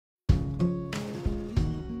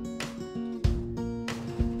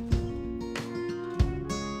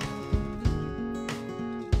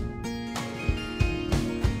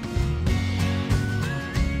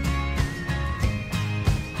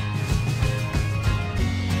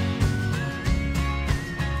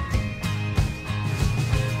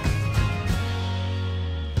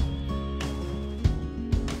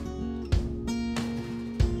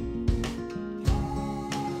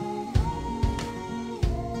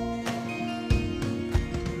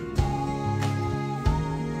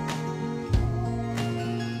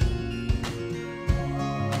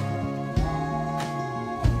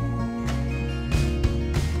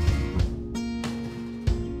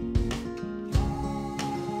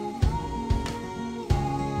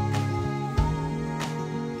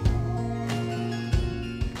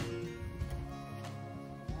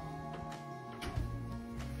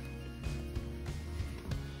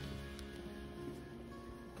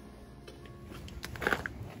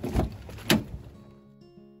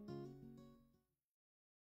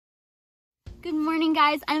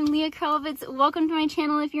guys, I'm Leah Krolowitz. Welcome to my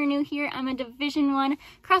channel. If you're new here, I'm a Division I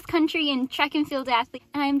cross country and track and field athlete,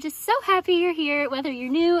 and I'm just so happy you're here. Whether you're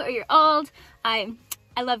new or you're old, I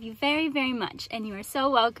love you very, very much, and you are so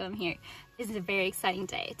welcome here. This is a very exciting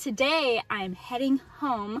day. Today, I'm heading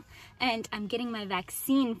home, and I'm getting my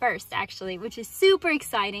vaccine first, actually, which is super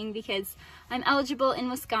exciting because I'm eligible in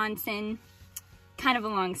Wisconsin. Kind of a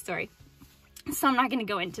long story, so I'm not going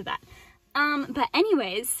to go into that. But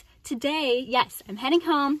anyways, today, yes, I'm heading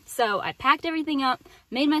home, so I packed everything up,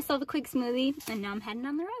 made myself a quick smoothie, and now I'm heading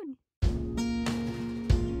on the road.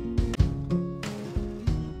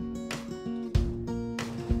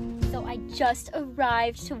 So I just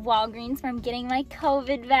arrived to Walgreens where I'm getting my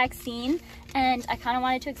COVID vaccine, and I kind of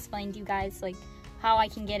wanted to explain to you guys, like, how I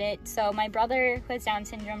can get it. So my brother who has Down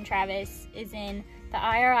syndrome, Travis, is in the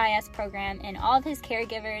IRIS program, and all of his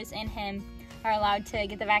caregivers and him are allowed to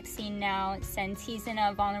get the vaccine now since he's in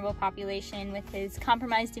a vulnerable population with his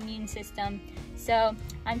compromised immune system. So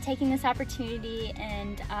I'm taking this opportunity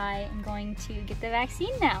and I am going to get the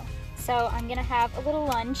vaccine now. So I'm gonna have a little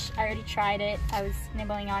lunch. I already tried it. I was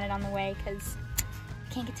nibbling on it on the way because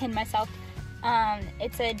I can't contain myself.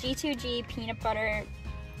 It's a G2G peanut butter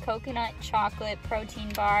coconut chocolate protein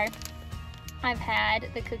bar. I've had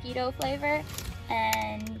the cookie dough flavor,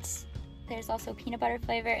 and there's also peanut butter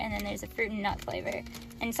flavor, and then there's a fruit and nut flavor.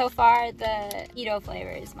 And so far, the keto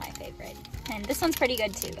flavor is my favorite. And this one's pretty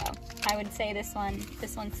good too, though. I would say this one's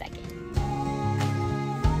second.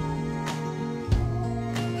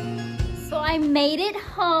 So I made it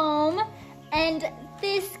home, and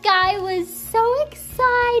this guy was so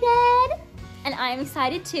excited, and I'm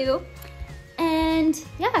excited too. And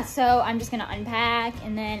yeah, so I'm just gonna unpack,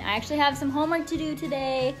 and then I actually have some homework to do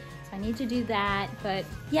today, so I need to do that. But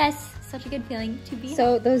yes, such a good feeling to be home.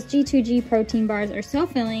 So those G2G protein bars are so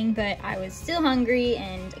filling, but I was still hungry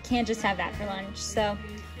and I can't just have that for lunch. So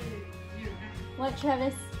what,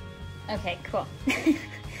 Travis? Okay, cool.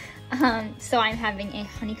 So I'm having a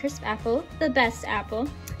Honeycrisp apple, the best apple,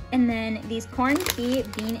 and then these corn, pea,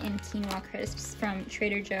 bean, and quinoa crisps from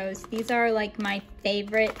Trader Joe's. These are like my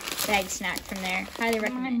favorite bag snack from there. Highly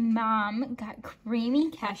recommend. My mom got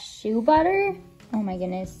creamy cashew butter. Oh my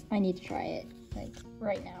goodness, I need to try it like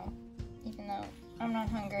right now, even though I'm not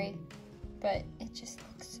hungry, but it just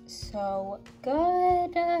looks so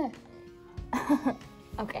good.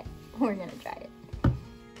 Okay, we're gonna try it.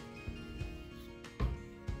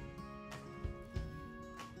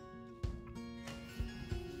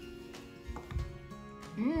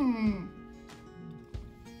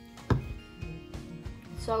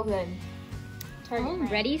 So good.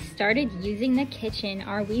 Already started using the kitchen.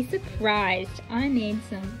 Are we surprised? I made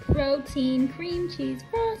some protein cream cheese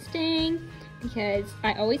frosting because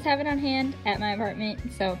I always have it on hand at my apartment,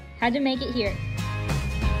 so had to make it here.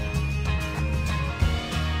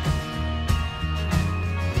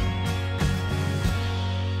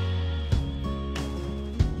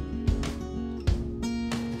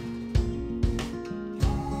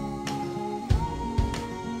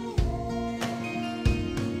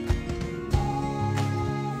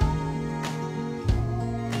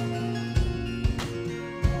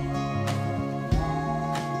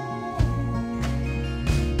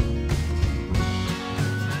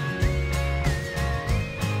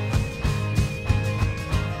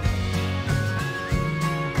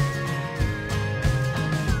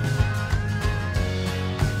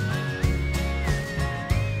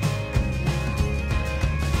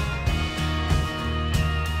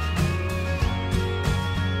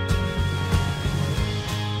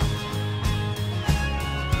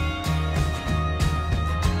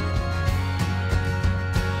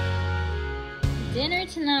 Dinner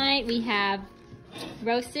tonight, we have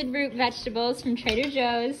roasted root vegetables from Trader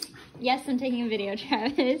Joe's. Yes, I'm taking a video,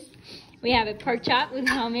 Travis. We have a pork chop with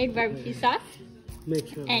homemade barbecue sauce.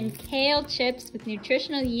 And kale chips with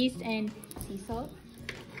nutritional yeast and sea salt,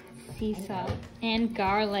 and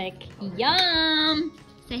garlic. Yum!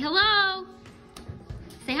 Say hello.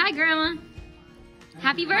 Say hi, Grandma.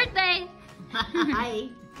 Happy birthday. Hi.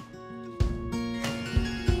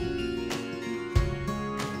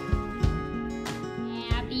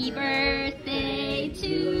 Happy birthday to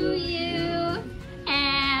you.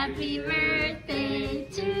 Happy birthday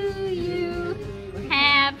to you.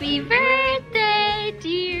 Happy birthday,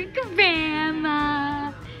 dear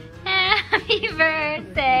Grandma. Happy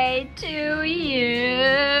birthday to you.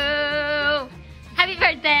 Happy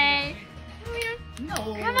birthday. No.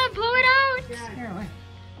 Come on, blow it out.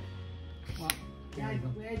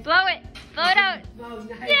 Blow it. Blow it out.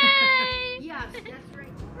 Yay. Yes, that's right.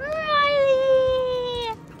 Riley.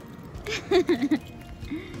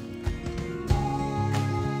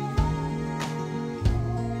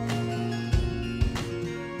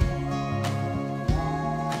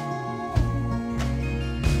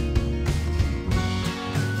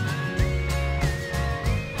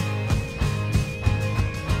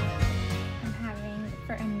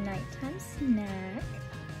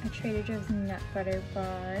 Oikos nut butter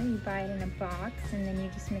bar. You buy it in a box and then you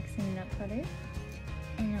just mix in nut butter.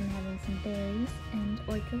 And I'm having some berries and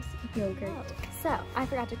Oikos yogurt. So, I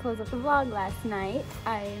forgot to close up the vlog last night.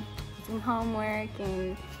 I was doing homework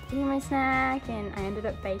and eating my snack, and I ended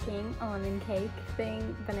up baking a lemon cake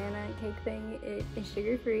thing, banana cake thing. It is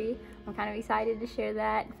sugar-free. I'm kind of excited to share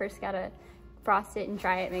that. First gotta frost it and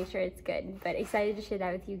try it, make sure it's good. But excited to share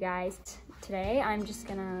that with you guys. Today, I'm just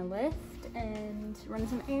gonna lift and run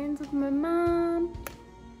some errands with my mom.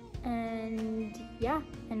 And yeah,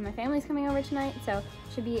 and my family's coming over tonight, so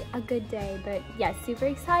should be a good day. But yes, super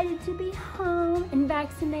excited to be home and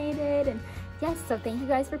vaccinated. And yes, so thank you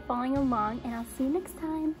guys for following along, and I'll see you next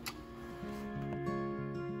time.